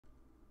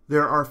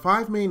There are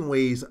 5 main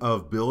ways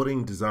of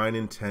building design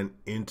intent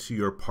into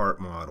your part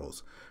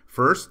models.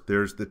 First,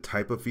 there's the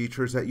type of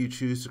features that you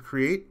choose to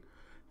create.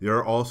 There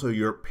are also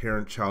your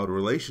parent-child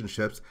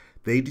relationships.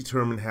 They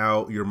determine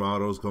how your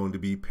model is going to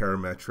be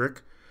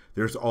parametric.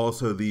 There's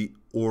also the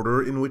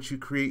order in which you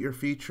create your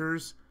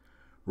features.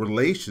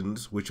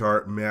 Relations, which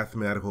are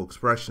mathematical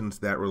expressions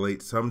that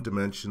relate some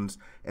dimensions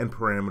and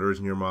parameters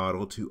in your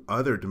model to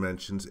other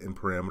dimensions and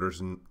parameters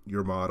in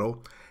your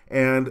model.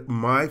 And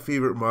my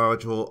favorite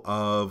module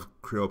of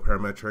Creo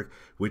Parametric,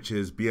 which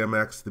is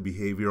BMX, the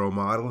behavioral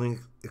modeling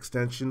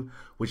extension,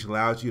 which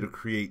allows you to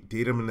create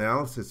datum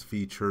analysis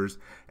features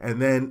and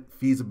then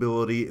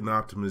feasibility and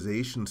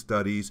optimization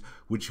studies,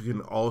 which you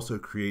can also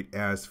create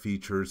as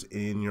features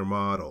in your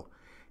model.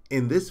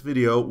 In this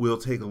video, we'll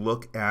take a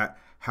look at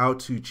how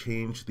to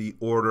change the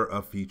order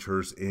of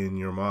features in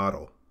your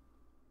model.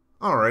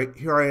 All right,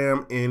 here I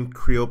am in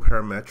Creo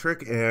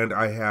Parametric, and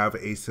I have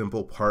a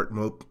simple part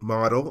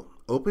model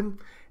open,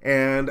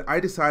 and I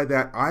decide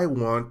that I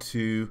want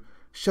to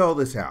shell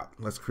this out.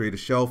 Let's create a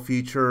shell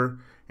feature,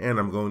 and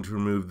I'm going to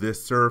remove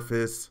this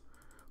surface.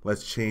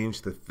 Let's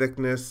change the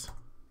thickness,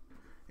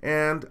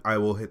 and I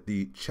will hit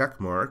the check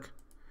mark.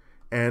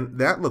 And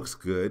that looks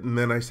good. And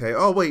then I say,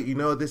 oh, wait,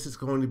 this is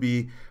going to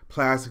be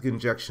plastic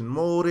injection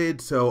molded,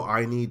 so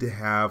I need to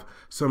have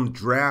some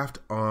draft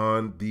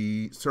on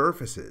the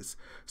surfaces.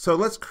 So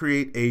let's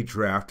create a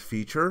draft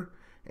feature.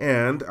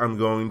 And I'm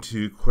going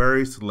to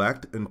query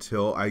select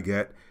until I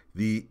get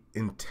the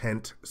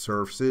intent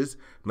surfaces.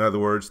 In other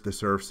words, the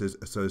surfaces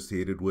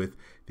associated with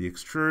the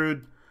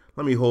extrude.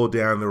 Let me hold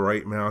down the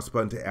right mouse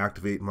button to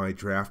activate my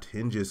draft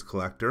hinges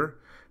collector.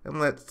 And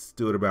let's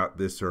do it about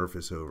this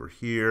surface over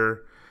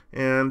here.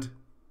 And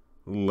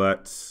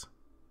let's,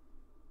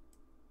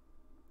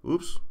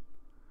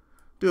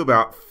 do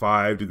about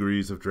 5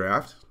 degrees of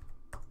draft.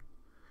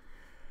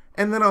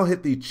 And then I'll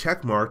hit the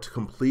check mark to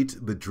complete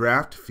the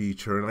draft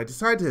feature. And I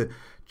decide to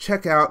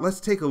check out, let's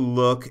take a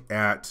look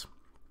at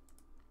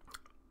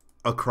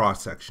a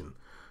cross section.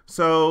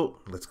 So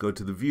let's go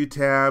to the View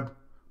tab.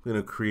 I'm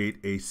going to create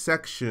a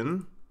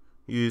section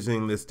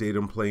using this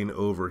datum plane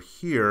over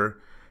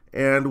here.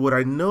 And what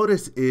I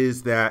notice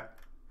is that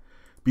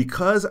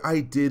because I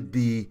did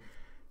the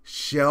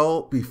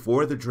shell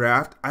before the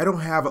draft, I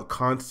don't have a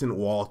constant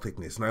wall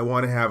thickness, and I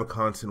want to have a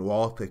constant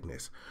wall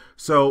thickness.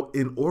 So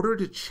in order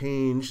to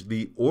change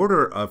the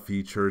order of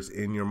features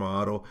in your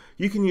model,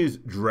 you can use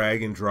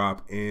drag and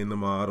drop in the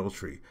model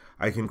tree.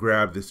 I can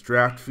grab this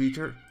draft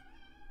feature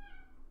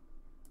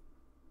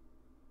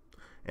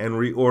and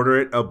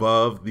reorder it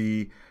above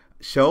the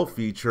shell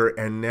feature,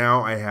 and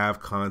now I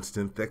have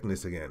constant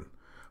thickness again.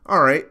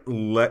 All right,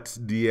 let's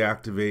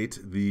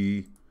deactivate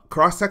the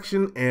cross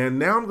section, and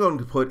now I'm going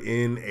to put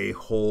in a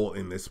hole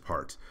in this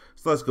part.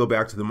 So let's go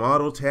back to the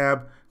model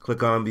tab,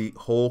 click on the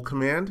hole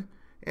command,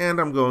 and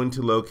I'm going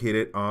to locate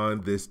it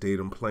on this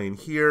datum plane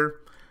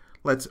here.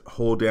 Let's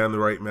hold down the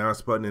right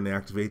mouse button and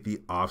activate the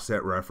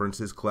offset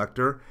references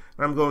collector.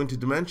 And I'm going to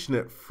dimension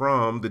it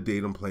from the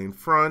datum plane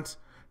front,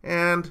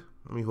 and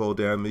let me hold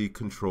down the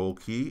control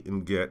key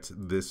and get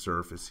this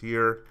surface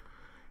here.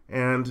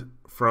 And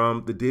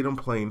from the datum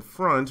plane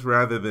front,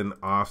 rather than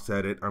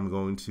offset it, I'm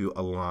going to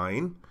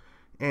align.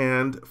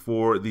 And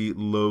for the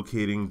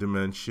locating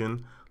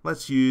dimension,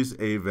 let's use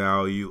a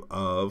value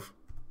of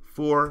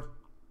 4.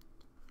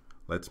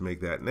 Let's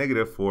make that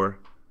 -4.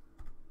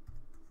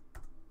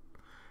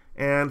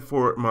 And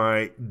for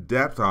my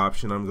depth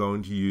option, I'm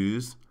going to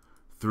use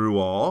through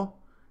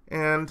all.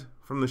 And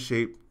from the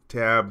shape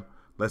tab,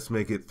 let's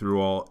make it through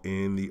all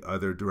in the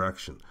other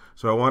direction.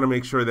 So I want to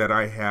make sure that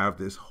I have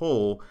this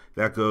hole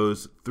that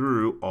goes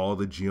through all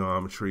the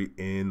geometry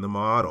in the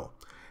model.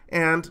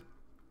 And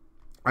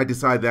I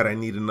decide that I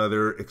need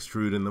another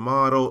extrude in the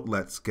model.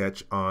 Let's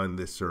sketch on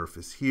this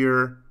surface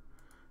here.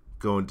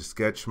 Go into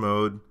sketch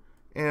mode,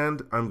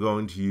 and I'm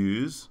going to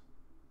use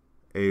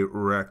a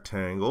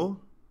rectangle.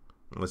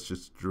 Let's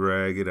just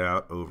drag it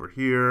out over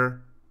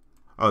here.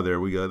 Oh, there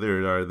we go.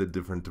 There are the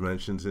different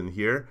dimensions in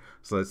here.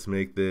 So let's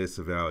make this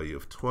a value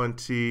of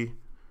 20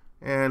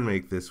 and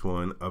make this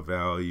one a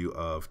value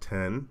of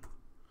 10.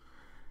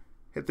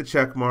 Hit the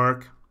check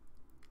mark.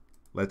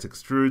 Let's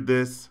extrude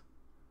this.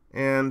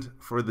 And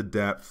for the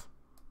depth,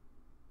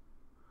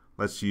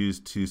 let's use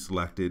 2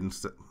 selected and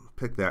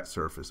pick that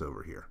surface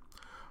over here.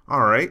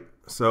 All right,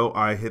 so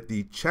I hit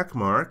the check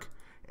mark,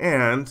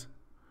 and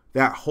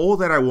that hole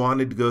that I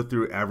wanted to go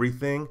through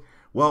everything,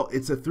 well,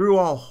 it's a through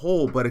all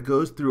hole, but it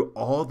goes through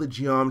all the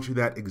geometry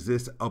that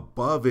exists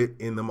above it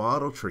in the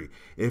model tree.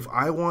 If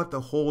I want the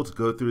hole to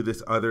go through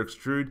this other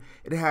extrude,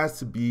 it has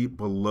to be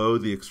below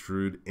the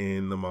extrude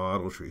in the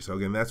model tree. So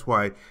again, that's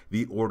why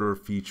the order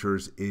of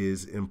features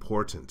is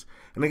important.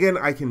 And again,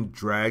 I can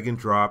drag and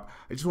drop.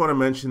 I just want to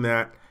mention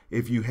that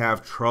if you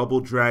have trouble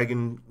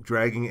dragging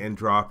and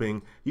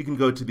dropping, you can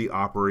go to the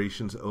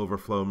Operations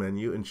Overflow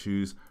menu and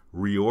choose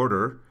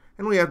Reorder.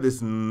 And we have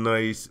this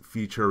nice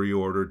feature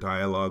reorder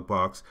dialog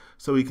box,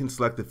 so we can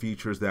select the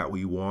features that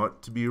we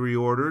want to be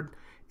reordered.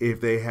 if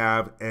they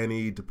have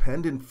any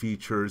dependent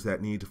features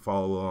that need to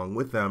follow along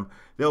with them,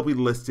 they'll be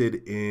listed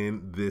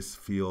in this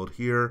field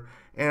here,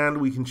 and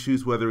we can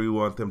choose whether we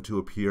want them to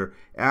appear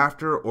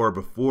after or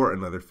before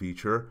another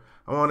feature.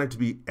 I want it to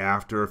be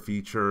after a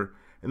feature,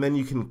 and then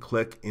you can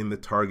click in the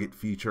target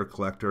feature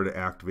collector to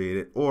activate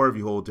it, or if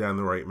you hold down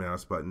the right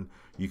mouse button,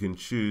 you can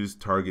choose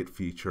target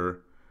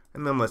feature,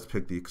 and then let's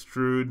pick the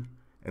extrude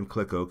and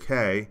click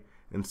OK.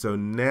 And so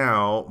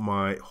now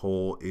my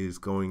hole is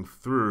going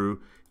through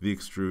the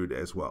extrude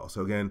as well. So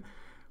again,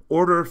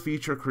 order of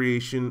feature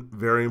creation,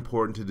 very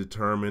important to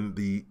determine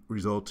the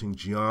resulting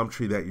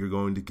geometry that you're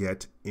going to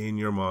get in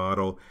your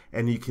model.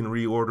 And you can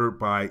reorder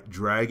by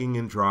dragging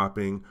and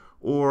dropping,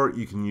 or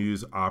you can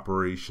use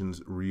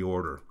operations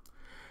reorder.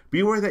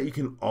 Be aware that you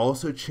can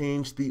also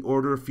change the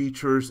order of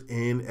features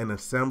in an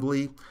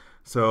assembly.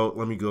 So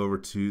let me go over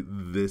to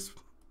this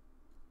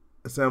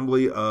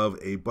assembly of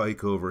a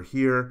bike over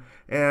here,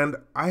 and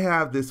I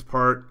have this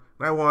part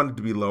and I want it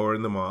to be lower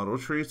in the model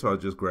tree, so I'll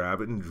just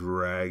grab it and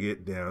drag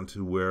it down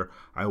to where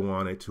I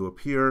want it to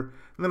appear.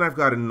 And then I've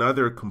got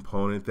another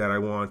component that I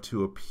want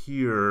to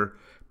appear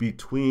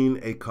between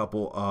a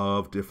couple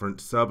of different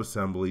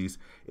sub-assemblies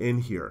in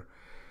here.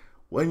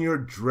 When you're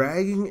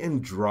dragging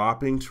and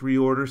dropping to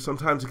reorder,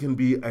 sometimes it can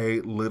be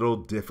a little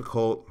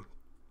difficult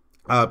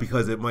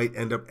because it might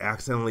end up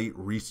accidentally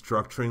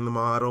restructuring the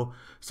model.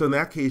 So in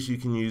that case, you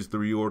can use the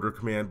reorder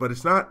command, but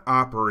it's not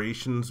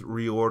operations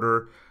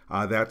reorder.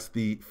 That's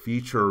the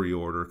feature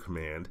reorder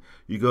command.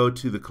 You go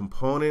to the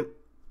component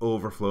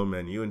overflow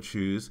menu and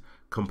choose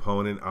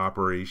component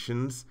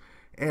operations.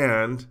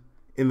 And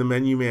in the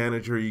menu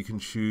manager, you can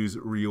choose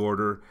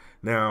reorder.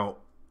 Now,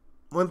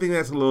 one thing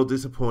that's a little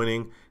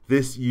disappointing,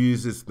 this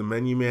uses the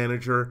menu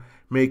manager.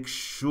 Make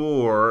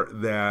sure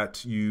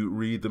that you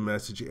read the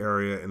message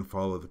area and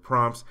follow the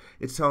prompts.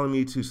 It's telling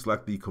me to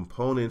select the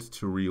components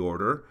to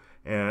reorder,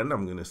 and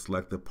I'm going to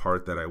select the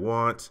part that I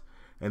want,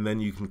 and then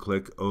you can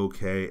click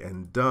OK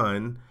and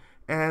done,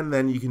 and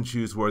then you can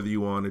choose whether you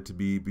want it to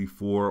be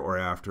before or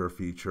after a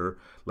feature.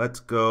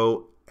 Let's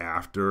go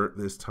after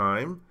this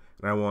time,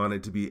 and I want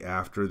it to be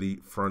after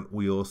the front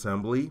wheel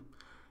assembly.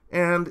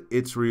 And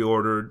it's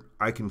reordered.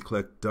 I can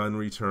click done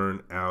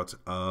return out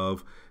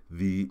of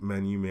the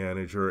menu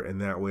manager, and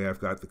that way I've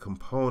got the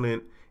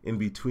component in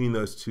between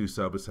those two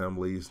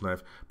sub-assemblies, and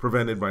I've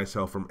prevented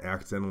myself from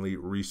accidentally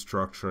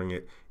restructuring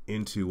it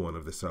into one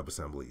of the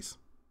sub-assemblies.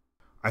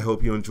 I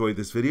hope you enjoyed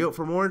this video.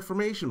 For more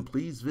information,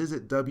 please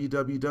visit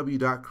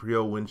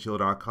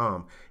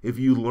www.creowindshield.com. If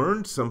you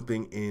learned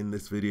something in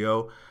this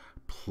video,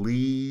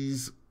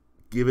 please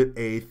give it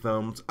a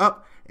thumbs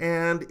up.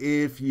 And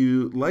if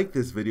you like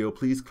this video,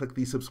 please click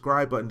the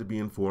subscribe button to be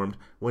informed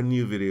when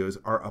new videos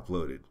are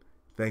uploaded.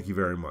 Thank you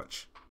very much.